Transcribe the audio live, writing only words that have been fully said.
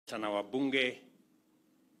na wabunge,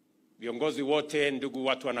 viongozi wote, ndugu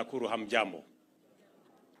watu wa Nakuru, hamjambo.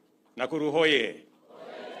 Nakuru hoye.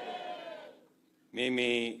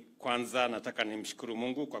 Mimi kwanza nataka nimshukuru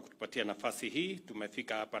Mungu kwa kutupatia nafasi hii.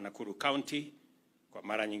 Tumefika hapa Nakuru County kwa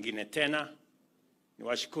mara nyingine tena.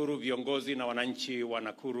 Niwashukuru viongozi na wananchi wa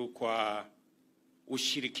Nakuru kwa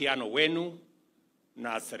ushirikiano wenu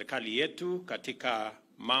na serikali yetu katika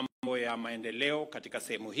mambo ya maendeleo katika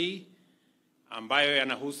sehemu hii ambayo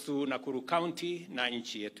yanahusu Nakuru County na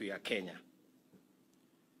nchi yetu ya Kenya.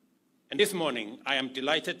 And this morning, I am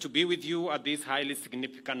delighted to be with you at this highly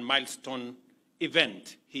significant milestone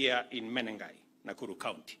event here in Menengai, Nakuru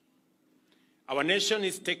County. Our nation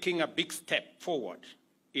is taking a big step forward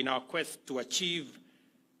in our quest to achieve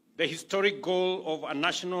the historic goal of a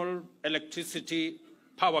national electricity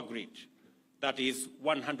power grid that is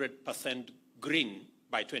 100% green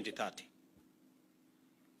by 2030.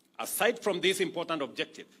 Aside from this important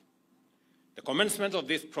objective, the commencement of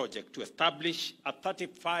this project to establish a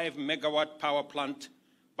 35-megawatt power plant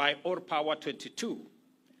by Power 22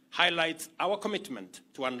 highlights our commitment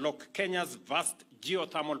to unlock Kenya's vast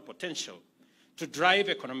geothermal potential to drive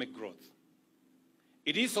economic growth.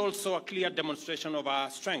 It is also a clear demonstration of our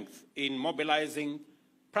strength in mobilizing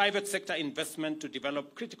private sector investment to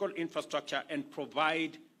develop critical infrastructure and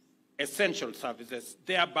provide essential services,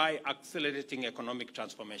 thereby accelerating economic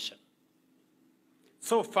transformation.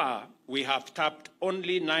 So far, we have tapped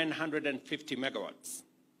only 950 megawatts,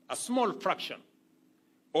 a small fraction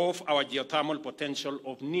of our geothermal potential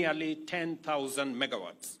of nearly 10,000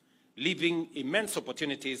 megawatts, leaving immense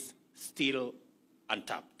opportunities still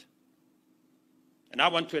untapped. And I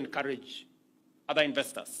want to encourage other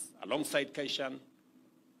investors alongside Keshan,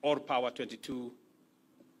 Power 22,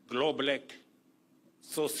 Globalec,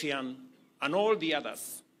 Socian, and all the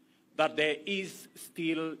others, that there is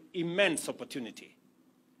still immense opportunity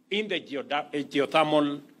in the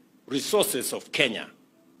geothermal resources of Kenya.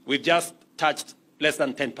 We've just touched less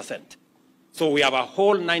than 10%. So we have a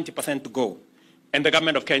whole 90% to go. And the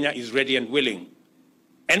government of Kenya is ready and willing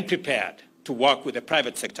and prepared to work with the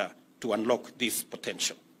private sector to unlock this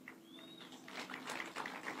potential.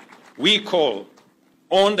 We call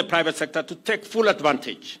on the private sector to take full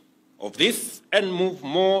advantage of this and move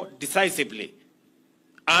more decisively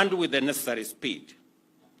and with the necessary speed.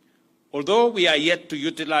 Although we are yet to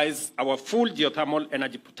utilize our full geothermal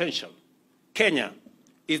energy potential, Kenya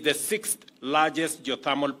is the 6th largest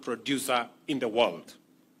geothermal producer in the world.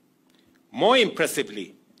 More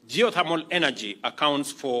impressively, geothermal energy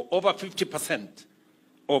accounts for over 50%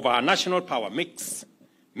 of our national power mix,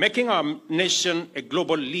 making our nation a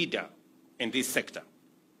global leader in this sector.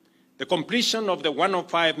 The completion of the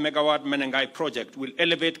 105-megawatt Menengai project will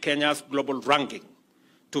elevate Kenya's global ranking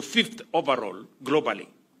to 5th overall globally,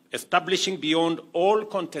 establishing beyond all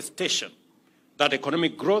contestation that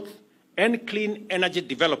economic growth and clean energy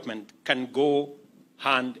development can go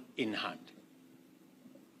hand in hand.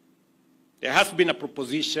 There has been a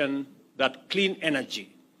proposition that clean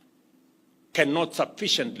energy cannot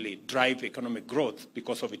sufficiently drive economic growth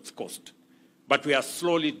because of its cost, but we are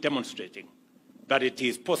slowly demonstrating that it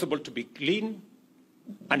is possible to be clean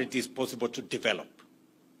and it is possible to develop.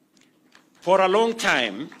 For a long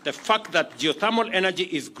time, the fact that geothermal energy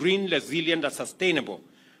is green, resilient, and sustainable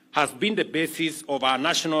has been the basis of our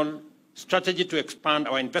national strategy to expand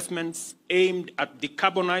our investments aimed at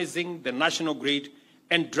decarbonizing the national grid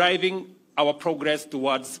and driving our progress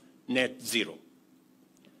towards net zero.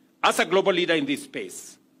 As a global leader in this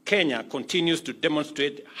space, Kenya continues to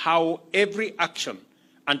demonstrate how every action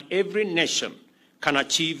and every nation can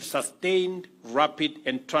achieve sustained, rapid,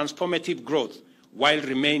 and transformative growth while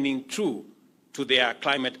remaining true to their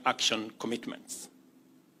climate action commitments.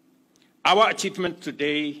 Our achievements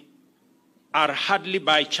today are hardly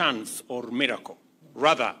by chance or miracle.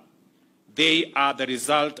 Rather, they are the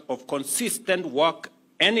result of consistent work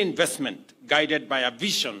and investment guided by a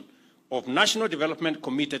vision of national development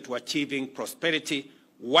committed to achieving prosperity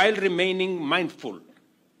while remaining mindful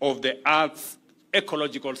of the Earth's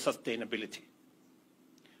ecological sustainability.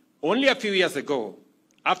 Only a few years ago,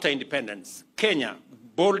 after independence, Kenya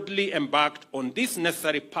boldly embarked on this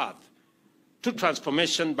necessary path to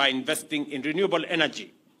transformation by investing in renewable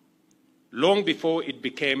energy long before it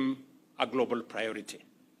became a global priority.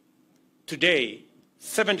 Today,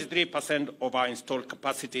 73% of our installed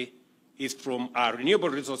capacity is from our renewable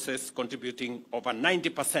resources, contributing over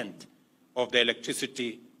 90% of the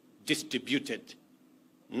electricity distributed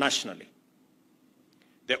nationally.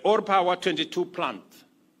 The Power 22 plant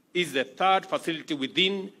is the 3rd facility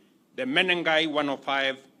within the Menengai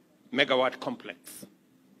 105-megawatt complex.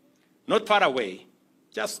 Not far away,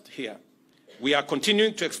 just here, We are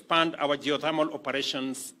continuing to expand our geothermal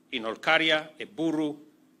operations in Olkaria, Eburu,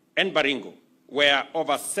 and Baringo, where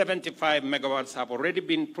over 75 megawatts have already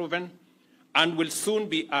been proven and will soon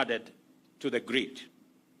be added to the grid.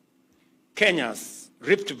 Kenya's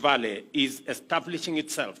Rift Valley is establishing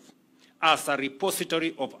itself as a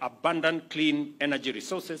repository of abundant clean energy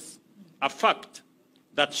resources, a fact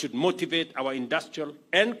that should motivate our industrial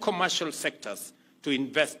and commercial sectors to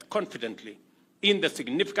invest confidently in the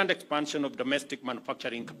significant expansion of domestic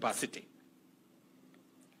manufacturing capacity.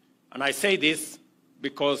 And I say this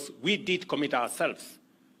because we did commit ourselves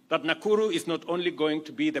that Nakuru is not only going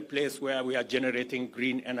to be the place where we are generating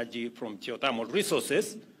green energy from geothermal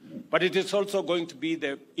resources, but it is also going to be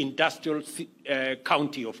the industrial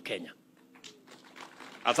county of Kenya.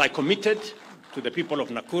 As I committed to the people of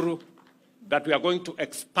Nakuru that we are going to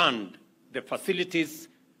expand the facilities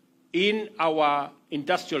in our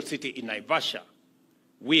industrial city in Naivasha,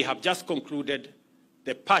 we have just concluded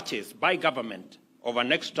the purchase by government of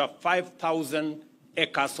an extra 5,000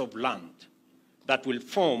 acres of land that will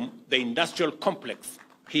form the industrial complex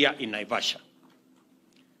here in Naivasha.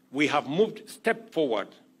 We have moved a step forward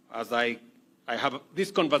as I have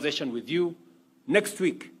this conversation with you. Next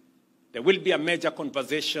week, there will be a major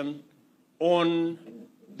conversation on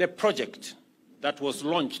the project that was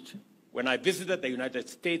launched when I visited the United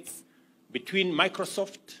States between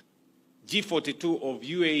Microsoft, G42 of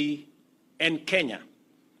UAE, and Kenya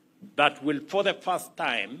that will, for the first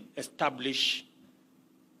time, establish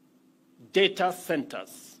data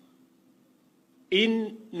centers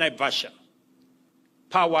in Naivasha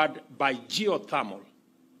powered by geothermal,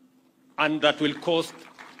 and that will cost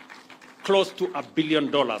close to $1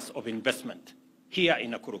 billion of investment here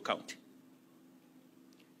in Nakuru County.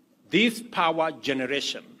 This power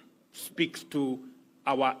generation speaks to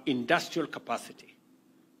our industrial capacity,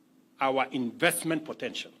 our investment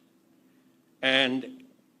potential, and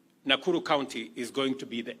Nakuru County is going to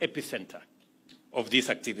be the epicenter of these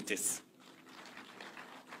activities.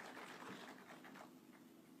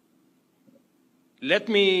 Let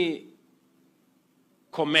me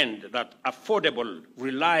commend that affordable,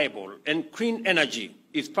 reliable, and clean energy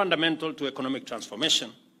is fundamental to economic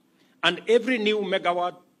transformation, and every new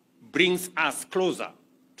megawatt brings us closer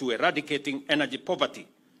to eradicating energy poverty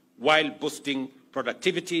while boosting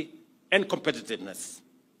productivity and competitiveness.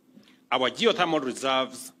 Our geothermal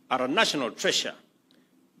reserves are a national treasure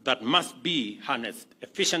that must be harnessed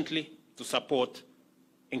efficiently to support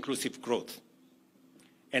inclusive growth.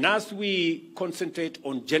 And as we concentrate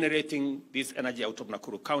on generating this energy out of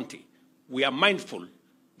Nakuru County, we are mindful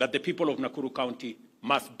that the people of Nakuru County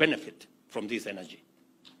must benefit from this energy.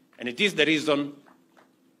 And it is the reason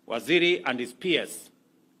Waziri and his peers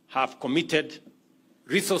have committed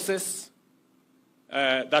resources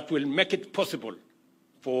that will make it possible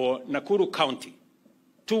for Nakuru County.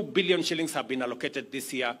 2 billion shillings have been allocated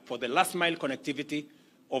this year for the last mile connectivity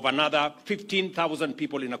of another 15,000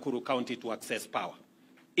 people in Nakuru County to access power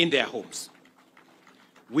in their homes.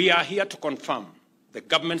 We are here to confirm the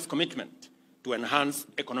government's commitment to enhance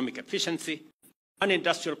economic efficiency and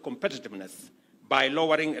industrial competitiveness by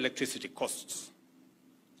lowering electricity costs.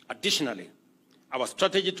 Additionally, our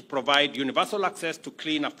strategy to provide universal access to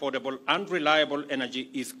clean, affordable, and reliable energy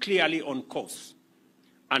is clearly on course,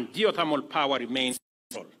 and geothermal power remains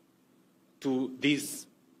central to these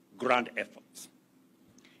grand efforts.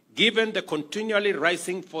 Given the continually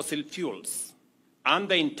rising fossil fuels and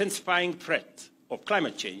the intensifying threat of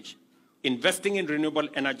climate change, investing in renewable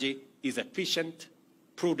energy is efficient,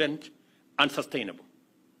 prudent, and sustainable.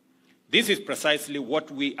 This is precisely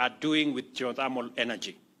what we are doing with geothermal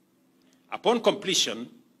energy. Upon completion,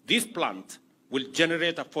 this plant will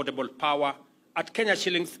generate affordable power at Kenya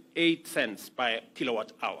shillings 8 cents per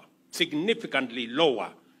kilowatt hour, significantly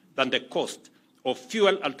lower than the cost of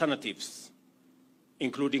fuel alternatives,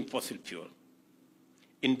 including fossil fuel.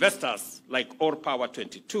 Investors like Ore Power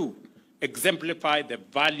 22 exemplify the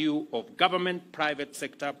value of government-private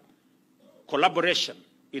sector collaboration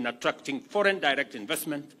in attracting foreign direct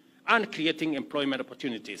investment and creating employment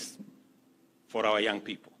opportunities for our young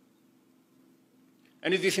people.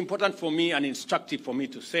 And it is important for me and instructive for me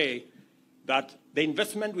to say that the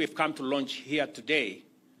investment we've come to launch here today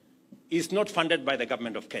is not funded by the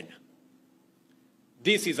government of Kenya.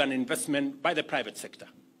 This is an investment by the private sector.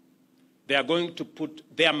 They are going to put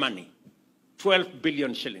their money, 12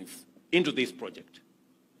 billion shillings, into this project,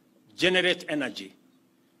 generate energy,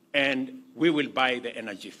 and we will buy the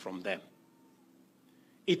energy from them.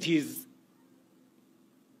 It is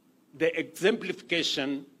the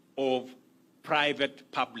exemplification of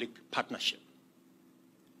private-public partnership.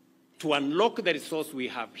 To unlock the resource we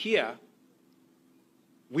have here,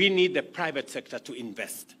 we need the private sector to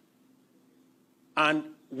invest. And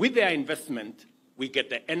with their investment, we get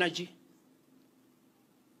the energy.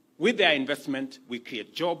 With their investment, we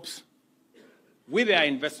create jobs. With their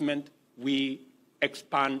investment, we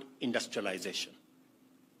expand industrialization.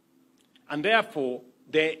 And therefore,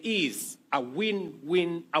 there is a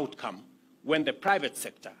win-win outcome when the private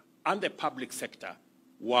sector and the public sector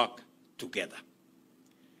work together.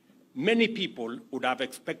 Many people would have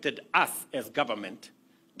expected us as government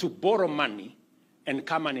to borrow money and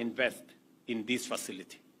come and invest in this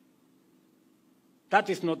facility. That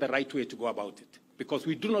is not the right way to go about it, because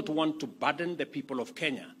we do not want to burden the people of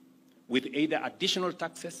Kenya with either additional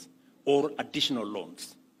taxes or additional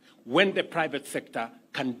loans, when the private sector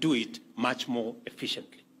can do it much more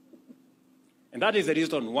efficiently. And that is the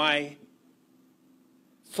reason why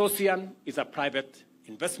Socian is a private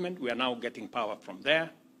investment. We are now getting power from there.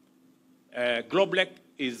 Globlec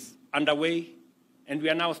is underway, and we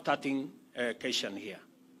are now starting Kaishan here.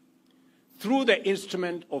 Through the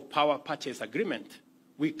instrument of power purchase agreement,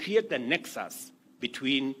 we create the nexus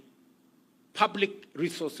between public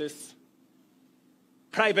resources,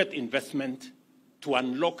 private investment, to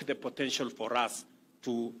unlock the potential for us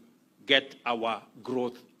to get our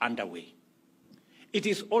growth underway. It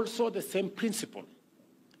is also the same principle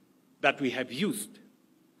that we have used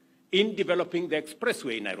in developing the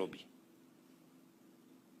expressway in Nairobi.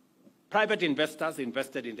 Private investors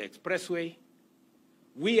invested in the expressway.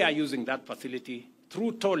 We are using that facility.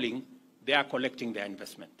 Through tolling, they are collecting their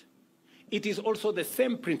investment. It is also the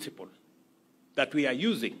same principle that we are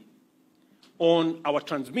using on our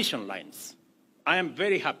transmission lines. I am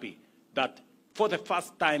very happy that for the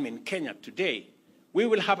first time in Kenya today, we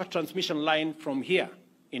will have a transmission line from here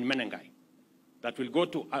in Menengai that will go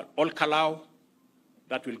to Olkalau,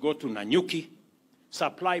 that will go to Nanyuki,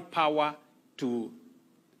 supply power to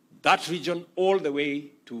that region all the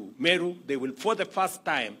way to Meru. They will, for the first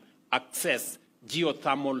time, access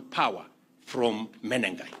geothermal power from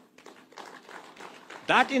Menengai.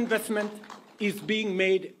 That investment is being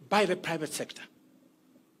made by the private sector.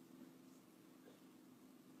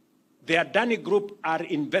 The Adani Group are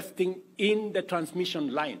investing in the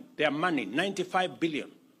transmission line. Their money, 95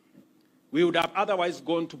 billion. We would have otherwise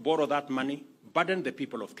gone to borrow that money, burden the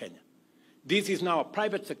people of Kenya. This is now a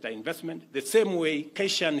private sector investment. The same way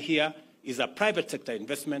Kaishan here is a private sector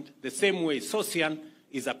investment. The same way Socian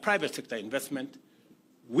is a private sector investment.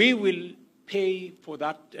 We will pay for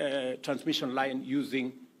that transmission line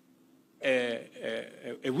using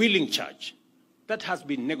a wheeling charge that has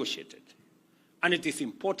been negotiated. And it is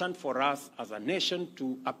important for us as a nation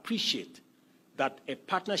to appreciate that a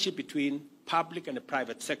partnership between public and the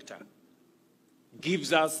private sector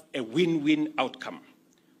gives us a win-win outcome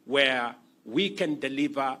where we can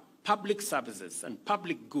deliver public services and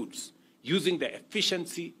public goods using the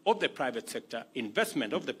efficiency of the private sector,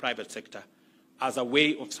 investment of the private sector, as a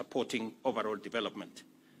way of supporting overall development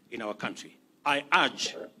in our country. I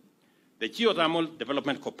urge the Geothermal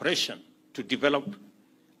Development Corporation to develop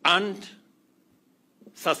and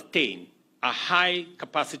sustain a high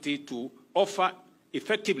capacity to offer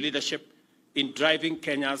effective leadership in driving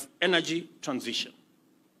Kenya's energy transition.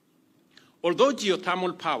 Although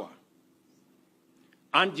geothermal power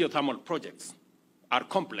and geothermal projects are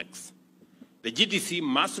complex, the GDC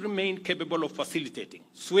must remain capable of facilitating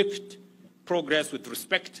swift progress with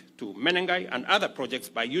respect to Menengai and other projects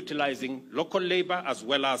by utilizing local labor as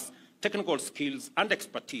well as technical skills and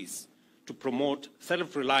expertise to promote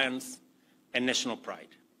self-reliance and national pride.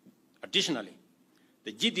 Additionally,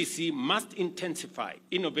 the GDC must intensify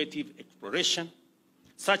innovative exploration,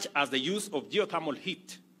 such as the use of geothermal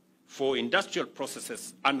heat for industrial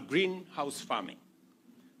processes and greenhouse farming.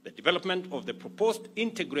 The development of the proposed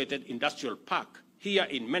integrated industrial park here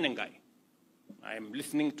in Menengai. I am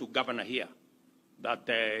listening to Governor here, that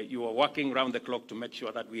you are working around the clock to make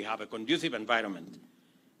sure that we have a conducive environment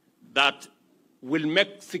that will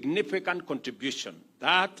make significant contribution.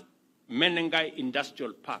 That Menengai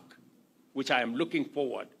Industrial Park, which I am looking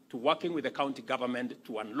forward to working with the county government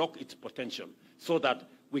to unlock its potential so that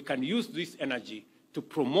we can use this energy to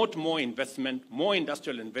promote more investment, more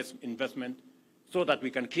industrial investment, so that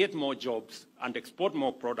we can create more jobs and export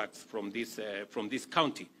more products from this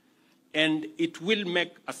county. And it will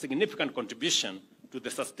make a significant contribution to the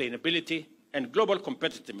sustainability and global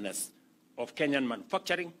competitiveness of Kenyan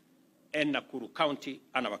manufacturing and Nakuru County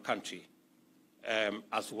and our country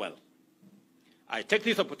as well. I take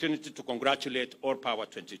this opportunity to congratulate All Power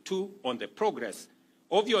 22 on the progress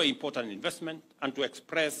of your important investment and to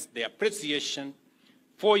express the appreciation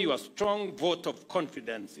for your strong vote of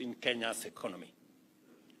confidence in Kenya's economy.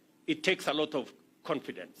 It takes a lot of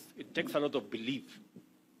confidence. It takes a lot of belief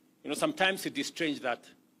You know, sometimes it is strange that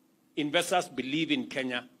investors believe in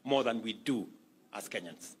Kenya more than we do as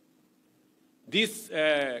Kenyans. This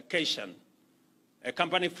Cation, a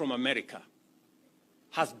company from America,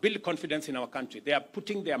 has built confidence in our country. They are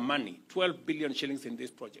putting their money, 12 billion shillings in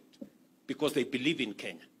this project, because they believe in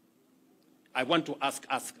Kenya. I want to ask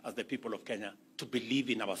us, as the people of Kenya, to believe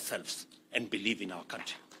in ourselves and believe in our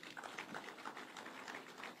country.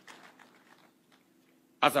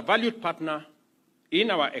 As a valued partner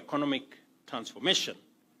in our economic transformation,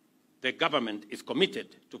 the government is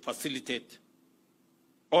committed to facilitate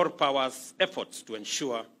all powers' efforts to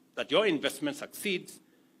ensure that your investment succeeds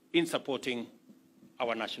in supporting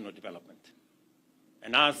our national development.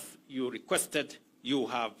 And as you requested, you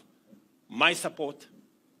have my support,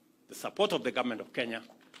 the support of the government of Kenya,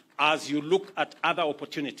 as you look at other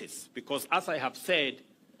opportunities. Because as I have said,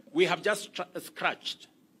 we have just scratched.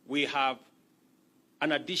 We have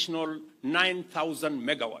an additional 9,000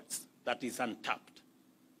 megawatts that is untapped.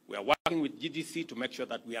 We are working with GDC to make sure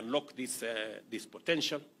that we unlock this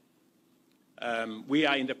potential. We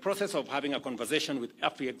are in the process of having a conversation with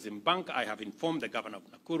Afrexim Bank. I have informed the governor of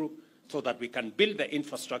Nakuru so that we can build the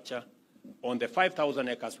infrastructure on the 5,000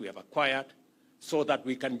 acres we have acquired so that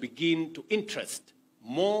we can begin to interest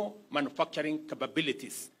more manufacturing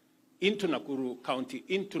capabilities into Nakuru County,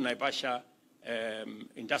 into Naivasha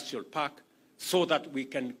Industrial Park, so that we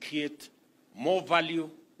can create more value,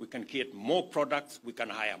 we can create more products, we can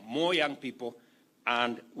hire more young people,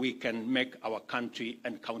 and we can make our country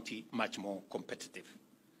and county much more competitive.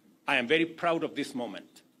 I am very proud of this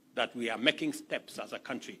moment that we are making steps as a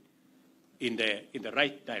country in the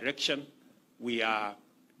right direction. We are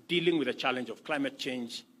dealing with the challenge of climate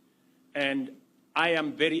change, and I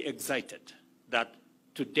am very excited that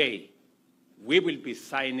today we will be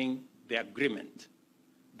signing the agreement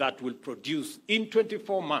that will produce, in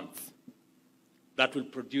 24 months, that will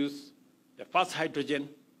produce the first hydrogen,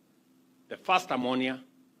 the first ammonia,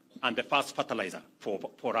 and the first fertilizer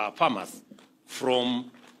for our farmers from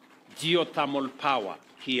geothermal power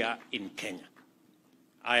here in Kenya.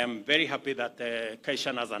 I am very happy that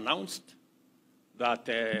Cation has announced that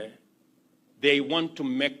they want to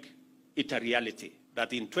make it a reality,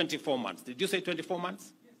 that in 24 months, did you say 24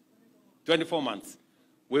 months? Yes, 24 months,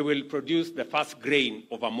 we will produce the first grain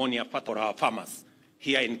of ammonia for our farmers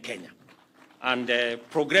here in Kenya. And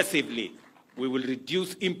progressively, we will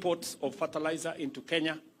reduce imports of fertilizer into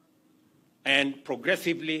Kenya. And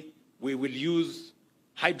progressively, we will use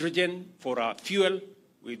hydrogen for our fuel.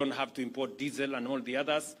 We don't have to import diesel and all the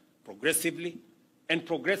others progressively. And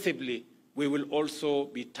progressively, we will also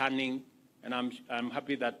be turning, and I'm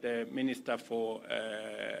happy that the Minister for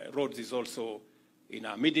Roads is also in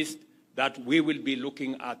our midst, that we will be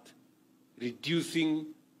looking at reducing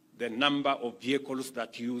the number of vehicles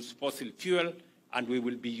that use fossil fuel, and we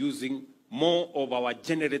will be using more of our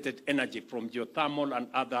generated energy from geothermal and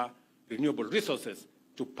other renewable resources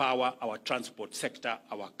to power our transport sector,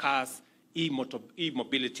 our cars,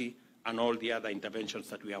 e-mobility, and all the other interventions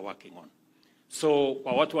that we are working on. So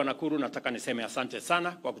kwa watu wa Nakuru, nataka niseme asante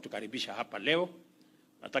sana kwa kutukaribisha hapa leo.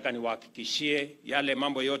 Nataka niwahakikishie yale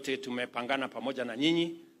mambo yote tumepangana pamoja na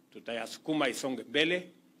nyinyi, tutayasukuma isonge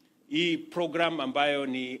mbele. Hii program ambayo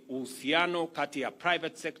ni uhusiano kati ya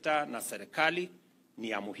private sector na serikali ni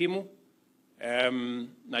ya muhimu.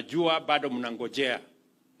 Najua bado mnangojea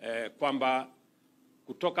kwamba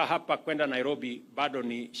kutoka hapa kwenda Nairobi bado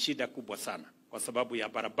ni shida kubwa sana, kwa sababu ya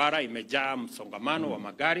barabara imejaa msongamano wa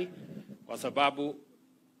magari, kwa sababu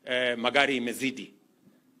magari imezidi.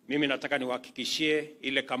 Mimi nataka niwahakikishie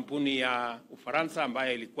ile kampuni ya Ufaransa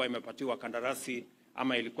ambayo ilikuwa imepatiwa kandarasi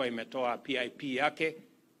ama ilikuwa imetoa PIP yake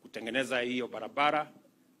kutengeneza hiyo barabara,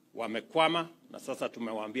 wamekwama, na sasa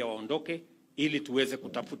tumewaambia waondoke ili tuweze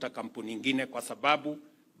kutafuta kampuni nyingine, kwa sababu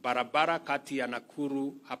barabara kati ya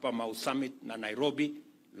Nakuru hapa Mau Summit na Nairobi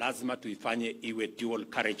lazima tuifanye iwe dual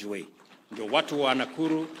carriageway, ndio watu wa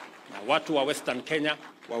Nakuru na watu wa Western Kenya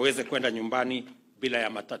waweze kwenda nyumbani bila ya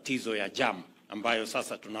matatizo ya jam ambayo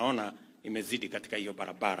sasa tunaona imezidi katika hiyo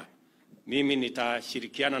barabara. Mimi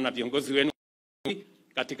nitashirikiana na viongozi wenu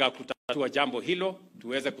katika kutatua jambo hilo,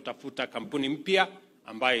 tuweze kutafuta kampuni mpya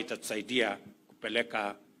ambayo itatusaidia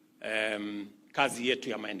kupeleka kazi yetu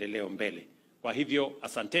ya maendeleo mbele. Kwa hivyo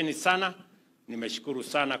asanteni sana, nimeshukuru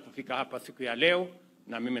sana kufika hapa siku ya leo,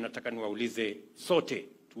 na mimi nataka niwaulize sote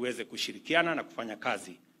tuweze kushirikiana na kufanya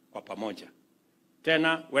kazi kwa pamoja.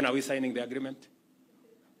 Tena, when are we signing the agreement?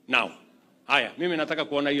 Now. Haya, mimi nataka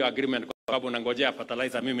kuona hiyo agreement, kwa sababu nangojea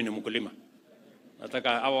fertilizer. Mimi ni mkulima.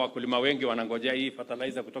 Nataka hawa wakulima wengi wanangojea hii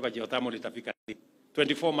fertilizer kutoka geothermal itafika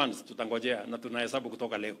 24 months tutangojea, na tunahesabu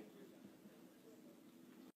kutoka leo.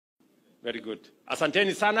 Very good.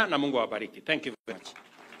 Asanteni sana na Mungu awabariki. Thank you very much.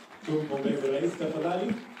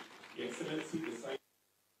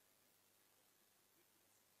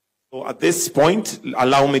 So at this point,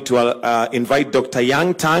 allow me to invite Dr.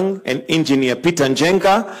 Yang Tang and Engineer Peter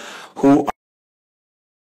Njenga, who